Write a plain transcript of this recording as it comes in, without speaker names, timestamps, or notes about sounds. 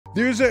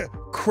There's a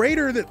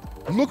crater that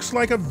looks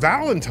like a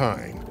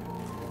Valentine.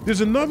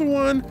 There's another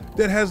one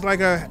that has like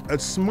a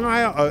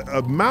smile,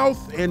 a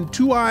mouth and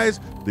two eyes,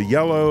 the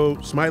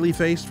yellow smiley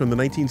face from the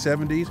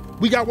 1970s.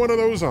 We got one of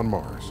those on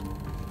Mars.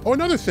 Oh,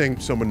 another thing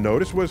someone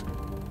noticed was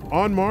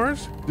on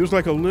Mars, there's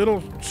like a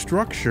little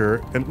structure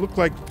and it looked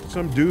like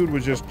some dude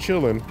was just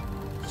chilling,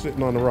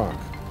 sitting on the rock.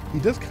 He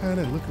does kind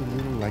of look a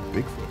little like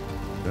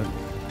Bigfoot, doesn't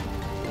he?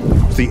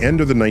 At the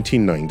end of the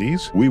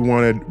 1990s, we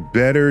wanted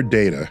better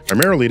data,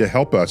 primarily to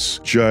help us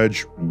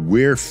judge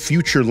where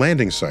future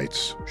landing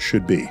sites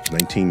should be.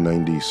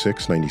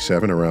 1996,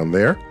 97, around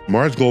there.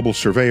 Mars Global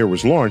Surveyor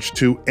was launched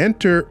to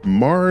enter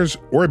Mars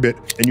orbit,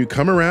 and you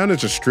come around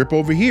as a strip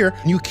over here,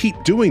 and you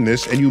keep doing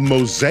this, and you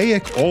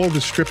mosaic all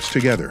the strips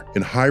together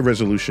in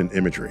high-resolution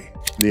imagery.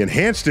 The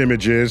enhanced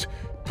images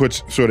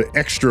puts sort of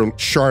extra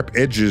sharp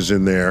edges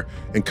in there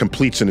and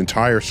completes an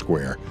entire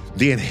square.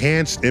 The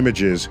enhanced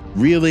images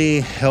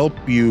really help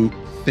you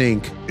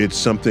think it's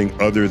something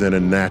other than a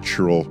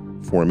natural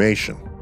formation.